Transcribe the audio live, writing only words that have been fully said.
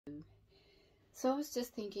So I was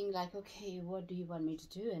just thinking like, okay, what do you want me to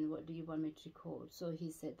do and what do you want me to record? So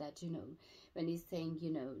he said that, when he's saying,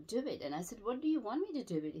 do it. And I said, what do you want me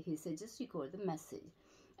to do it? He said, just record the message.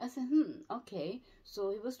 I said, okay. So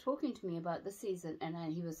he was talking to me about the season, and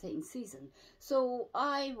he was saying season. So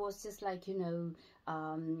I was just like,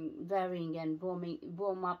 wearing and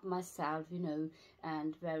warm up myself,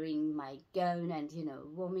 and wearing my gown and,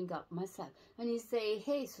 warming up myself. And he say,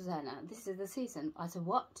 hey, Susanna, this is the season. I said,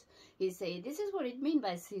 what? He say, this is what it mean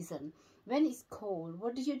by season. When it's cold,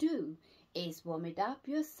 what do you do? Is warm it up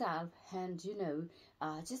yourself and,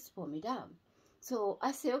 just warm it up. So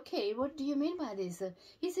I say, okay, what do you mean by this?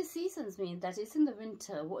 He says, seasons mean that it's in the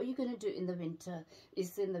winter. What are you going to do in the winter?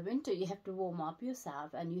 It's in the winter, you have to warm up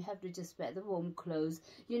yourself and you have to just wear the warm clothes.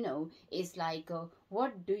 It's like,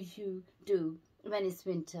 what do you do when it's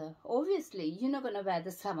winter? Obviously, you're not going to wear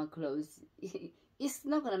the summer clothes. It's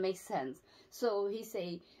not going to make sense. So he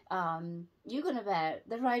say, you're going to wear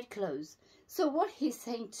the right clothes. So what he's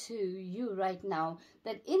saying to you right now,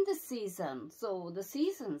 that in the season, so the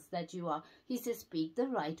seasons that you are, he says, speak the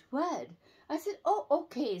right word. I said, oh,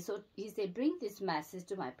 okay. So he said, bring this message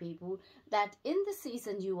to my people that in the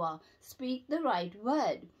season you are, speak the right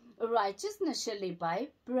word. Righteousness shall live by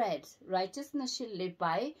bread. Righteousness shall live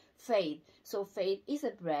by faith. So faith is a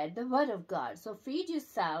bread, the word of God. So feed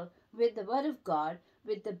yourself with the word of God,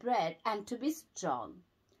 with the bread, and to be strong.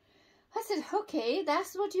 I said, okay,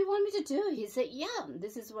 that's what you want me to do. He said, yeah,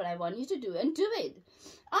 this is what I want you to do, and do it.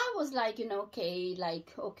 I was like, okay,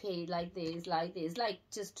 like this, like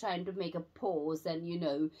just trying to make a pause, and,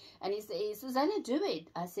 and he said, Susanna, do it.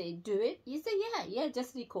 I said, do it? He said, yeah,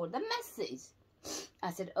 just record the message.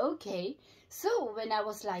 I said, okay. So when I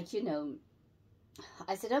was like,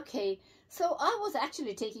 I said, okay. So I was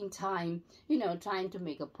actually taking time, trying to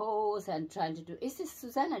make a pause and trying to do. He said,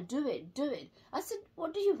 Susanna, do it. I said,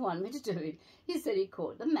 what do you want me to do it? He said,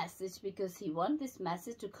 record the message because he wants this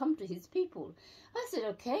message to come to his people. I said,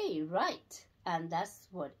 okay, right. And that's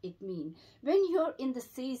what it means. When you're in the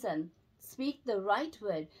season, speak the right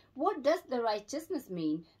word. What does the righteousness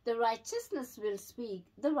mean? The righteousness will speak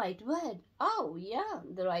the right word. Oh, yeah,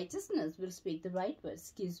 the righteousness will speak the right word.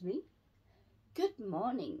 Excuse me. Good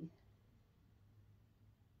morning.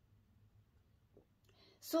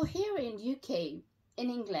 So here in UK, in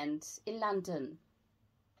England, in London,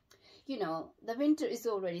 the winter is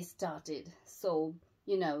already started. So,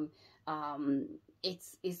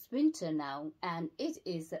 it's winter now, and it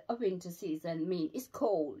is a winter season, it's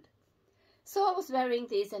cold. So I was wearing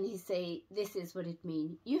this, and he say, this is what it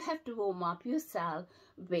means. You have to warm up yourself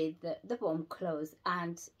with the warm clothes,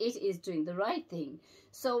 and it is doing the right thing.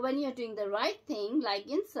 So when you're doing the right thing, like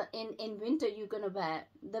in winter, you're going to wear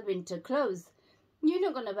the winter clothes. You're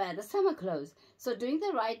not going to wear the summer clothes. So doing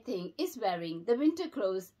the right thing is wearing the winter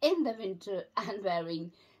clothes in the winter and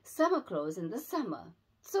wearing summer clothes in the summer.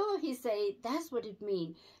 So he say, that's what it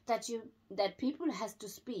means, that people has to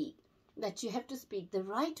speak, that you have to speak the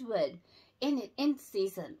right word in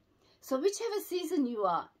season. So whichever season you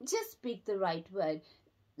are, just speak the right word.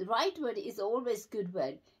 The right word is always good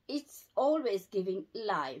word. It's always giving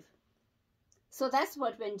life. So that's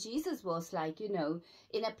what when Jesus was like, in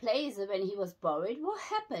a place when he was buried, what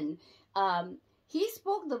happened? He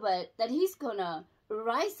spoke the word that he's gonna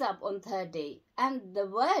rise up on third day. And the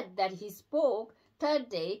word that he spoke third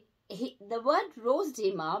day, the word rose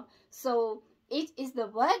him up. So it is the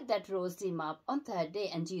word that rose him up on third day,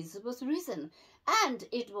 and Jesus was risen. And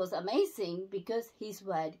it was amazing because his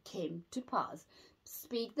word came to pass.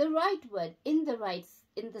 Speak the right word in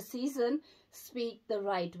the season. Speak the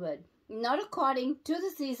right word. Not according to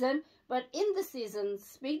the season, but in the season,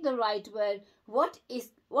 speak the right word. What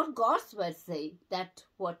God's word say, that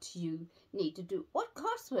what you need to do. What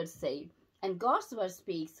God's word say. And God's word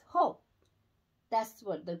speaks hope. That's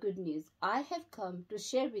what the good news. I have come to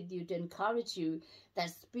share with you, to encourage you, that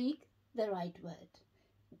speak the right word.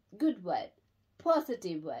 Good word.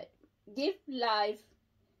 Positive word. Give life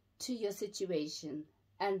to your situation.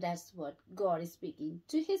 And that's what God is speaking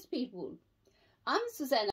to his people. I'm Susanna.